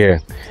during the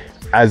year.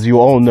 As you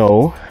all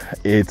know,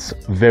 it's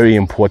very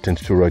important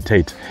to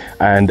rotate,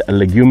 and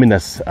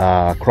leguminous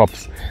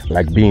crops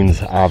like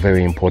beans are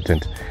very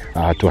important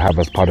to have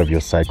as part of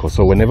your cycle.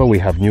 So whenever we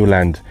have new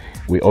land,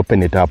 we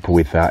open it up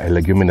with a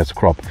leguminous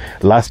crop.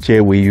 Last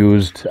year we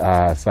used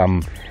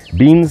some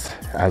beans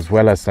as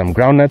well as some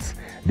groundnuts.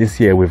 This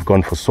year we've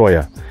gone for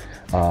soya,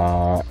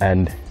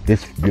 and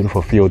this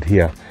beautiful field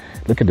here,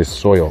 look at this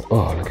soil.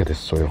 Oh, look at this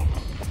soil.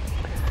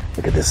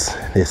 Look at this.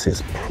 This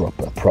is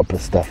proper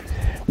stuff.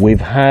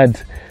 We've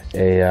had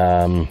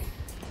a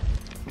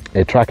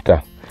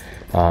tractor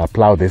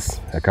plow this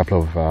a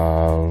couple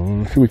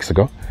of few weeks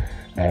ago,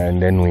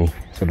 and then we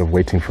sort of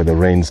waiting for the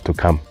rains to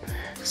come.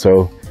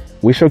 So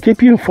we shall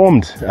keep you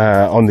informed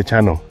on the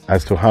channel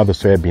as to how the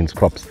soybeans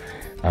crops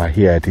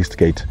here at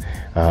Eastgate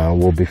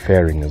will be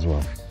faring as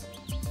well.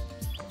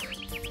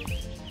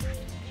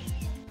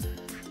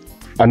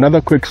 Another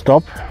quick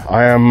stop.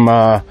 I am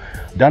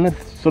down at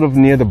sort of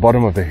near the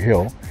bottom of the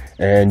hill,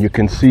 and you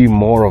can see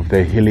more of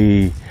the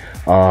hilly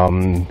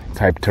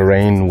type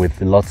terrain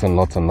with lots and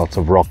lots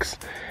of rocks.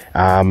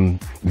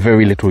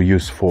 Very little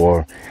use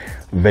for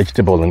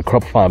vegetable and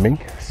crop farming,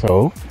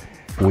 so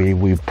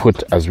we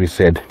put, as we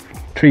said,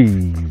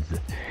 trees,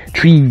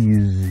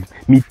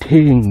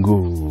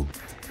 mitengo,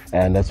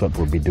 and that's what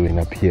we'll be doing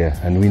up here.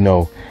 And we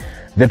know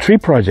the tree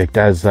project,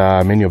 as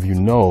many of you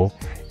know,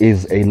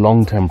 is a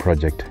long-term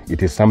project.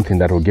 It is something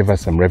that will give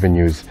us some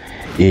revenues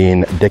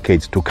in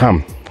decades to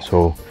come.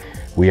 So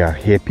we are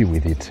happy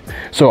with it.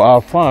 So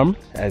our farm,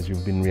 as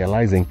you've been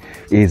realizing,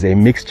 is a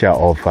mixture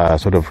of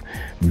sort of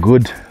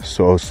good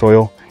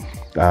soil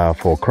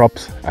for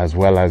crops, as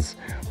well as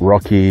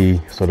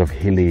rocky, sort of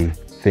hilly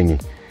thingy.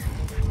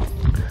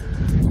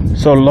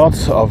 So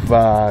lots of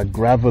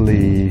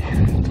gravelly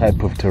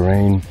type of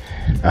terrain.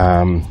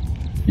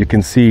 You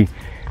can see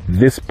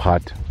this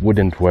part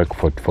wouldn't work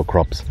for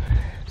crops.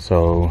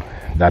 So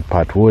that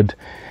part would,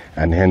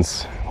 and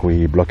hence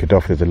we block it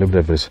off. There's a little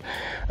bit of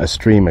a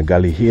stream, a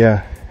gully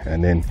here,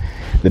 and then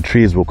the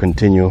trees will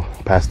continue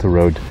past the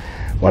road,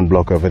 one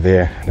block over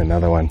there and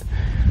another one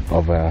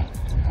over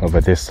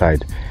this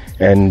side.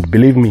 And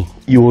believe me,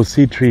 you will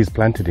see trees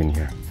planted in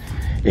here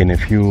in a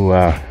few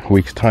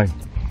weeks time.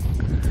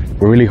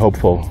 We're really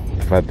hopeful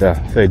that the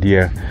third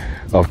year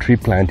of tree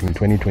planting,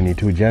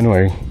 2022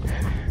 January,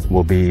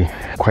 will be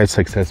quite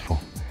successful,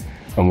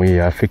 and we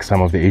fix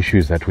some of the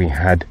issues that we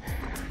had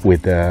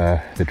with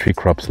the tree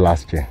crops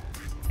last year.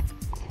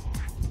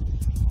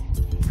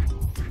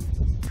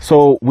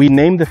 So we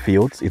name the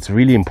fields. It's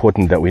really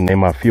important that we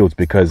name our fields,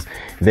 because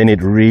then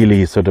it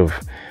really sort of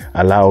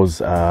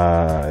allows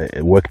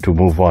work to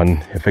move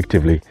on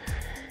effectively.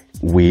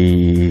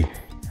 We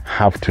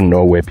have to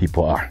know where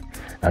people are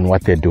and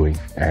what they're doing,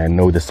 and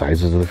know the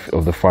sizes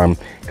of the farm,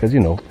 because, you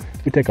know,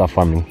 we take our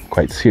farming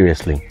quite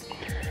seriously.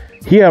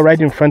 Here right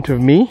in front of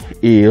me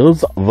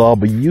is the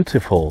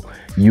beautiful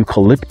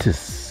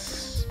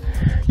eucalyptus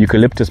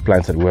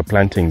plants that we're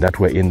planting, that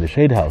were in the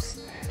shade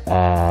house,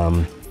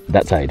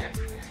 that side.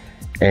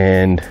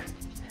 And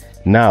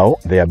now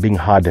they are being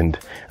hardened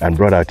and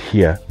brought out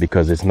here,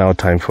 because it's now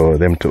time for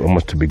them to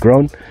almost be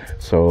grown.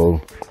 So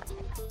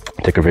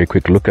take a very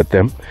quick look at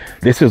them.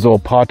 This is all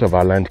part of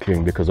our land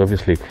clearing, because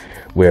obviously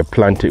we're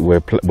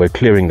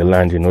clearing the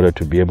land in order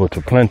to be able to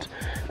plant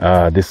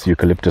this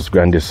eucalyptus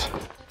grandis.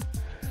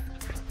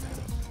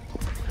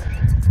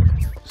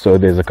 So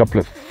there's a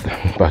couple of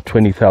about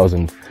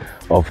 20,000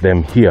 of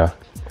them here,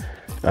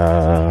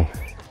 and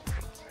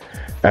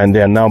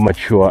they are now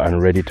mature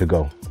and ready to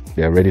go.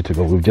 They are ready to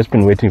go. We've just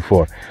been waiting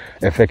for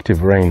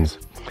effective rains.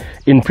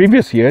 In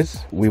previous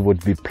years, we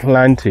would be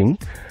planting,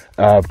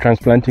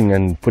 transplanting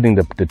and putting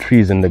the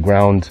trees in the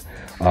ground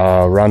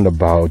around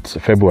about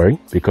February,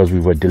 because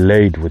we were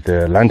delayed with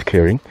the land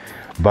clearing.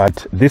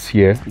 But this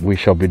year we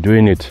shall be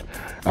doing it,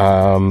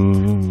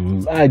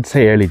 I'd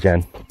say early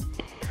Jan.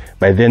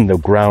 By then the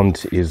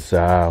ground is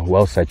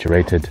well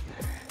saturated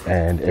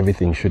and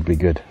everything should be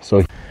good.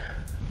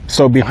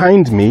 So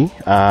behind me,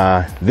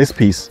 this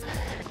piece,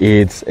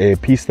 it's a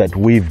piece that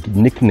we've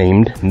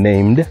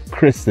named,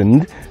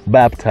 christened,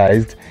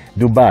 baptized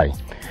Dubai.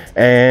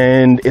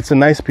 And it's a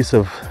nice piece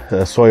of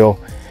soil,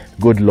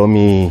 good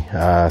loamy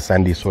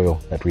sandy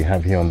soil that we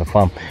have here on the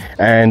farm.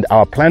 And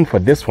our plan for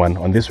this one,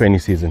 on this rainy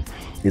season,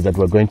 is that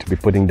we're going to be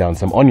putting down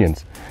some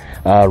onions,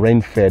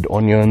 rain-fed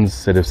onions,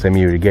 sort of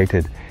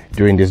semi-irrigated,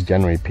 during this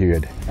January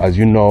period. As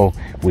you know,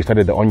 we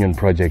started the onion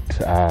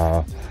project,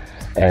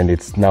 and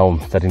it's now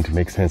starting to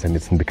make sense, and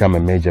it's become a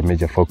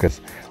major focus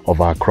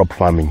of our crop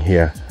farming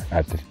here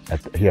at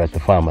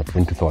the farm at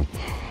Winterthorn.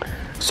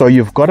 So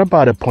you've got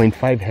about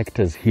 0.5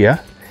 hectares here,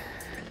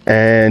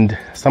 and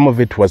some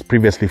of it was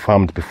previously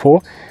farmed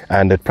before,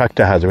 and the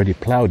tractor has already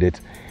plowed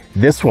it.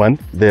 This one,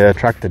 the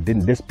tractor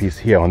didn't. This piece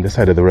here on this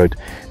side of the road,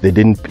 they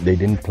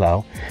didn't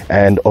plow.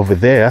 And over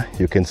there,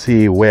 you can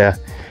see where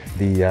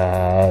the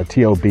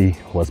TLB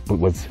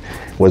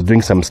was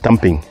doing some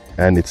stumping,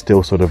 and it's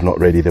still sort of not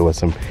ready. There were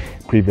some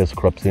previous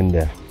crops in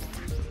there.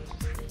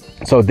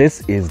 So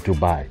this is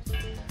Dubai.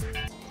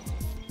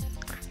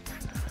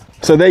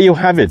 So there you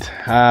have it.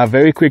 A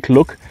very quick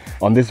look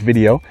on this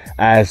video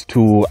as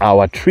to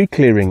our tree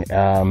clearing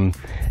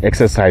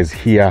exercise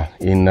here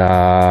in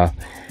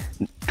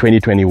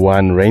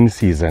 2021 rain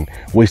season.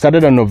 We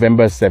started on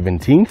November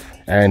 17th,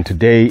 and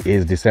today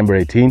is December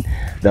 18th.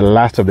 The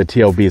last of the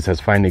TLBs has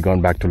finally gone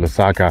back to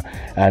Lusaka,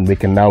 and we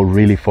can now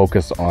really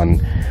focus on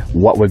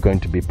what we're going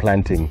to be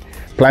planting.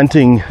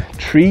 Planting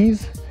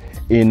trees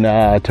in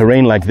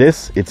terrain like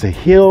this. It's a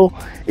hill,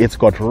 it's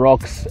got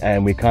rocks,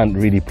 and we can't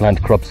really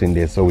plant crops in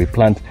there. So we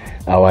plant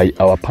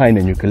our pine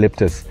and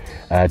eucalyptus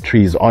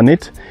trees on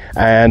it.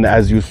 And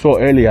as you saw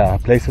earlier,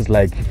 places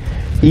like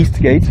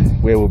Eastgate,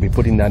 where we'll be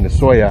putting down the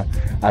soya,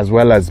 as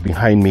well as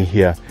behind me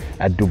here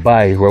at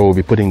Dubai, where we'll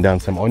be putting down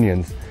some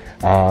onions.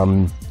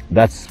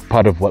 That's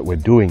part of what we're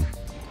doing.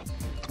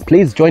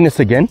 Please join us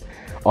again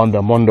on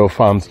the Mondo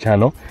Farms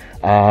channel.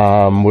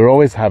 We'll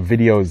always have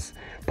videos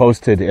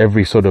posted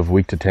every sort of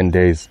week to 10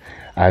 days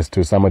as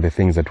to some of the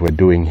things that we're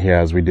doing here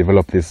as we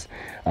develop this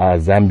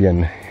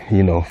Zambian,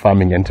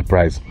 farming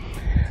enterprise.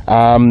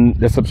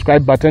 The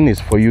subscribe button is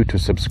for you to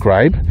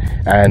subscribe,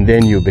 and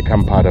then you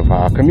become part of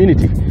our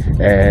community,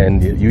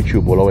 and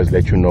YouTube will always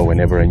let you know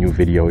whenever a new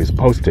video is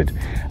posted.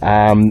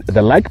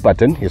 The like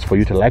button is for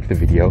you to like the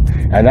video,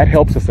 and that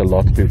helps us a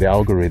lot with the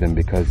algorithm,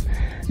 because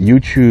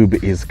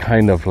YouTube is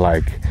kind of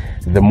like,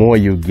 the more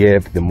you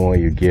give, the more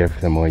you give,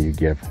 the more you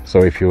give.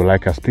 So if you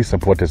like us, please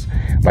support us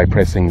by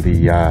pressing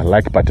the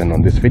like button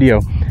on this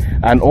video.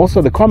 And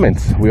also the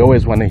comments, we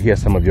always want to hear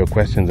some of your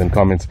questions and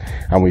comments,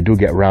 and we do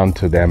get round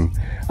to them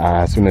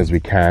as soon as we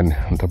can,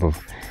 on top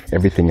of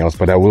everything else.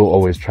 But I will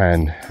always try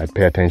and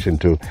pay attention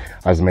to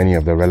as many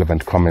of the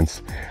relevant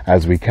comments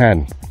as we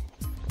can.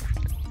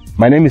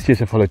 My name is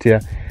Chiesha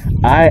Folotia.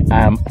 I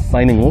am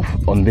signing off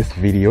on this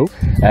video,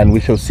 and we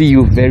shall see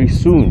you very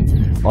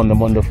soon on the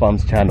Mondo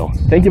Farms channel.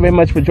 Thank you very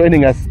much for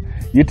joining us.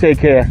 You take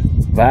care.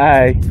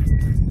 Bye.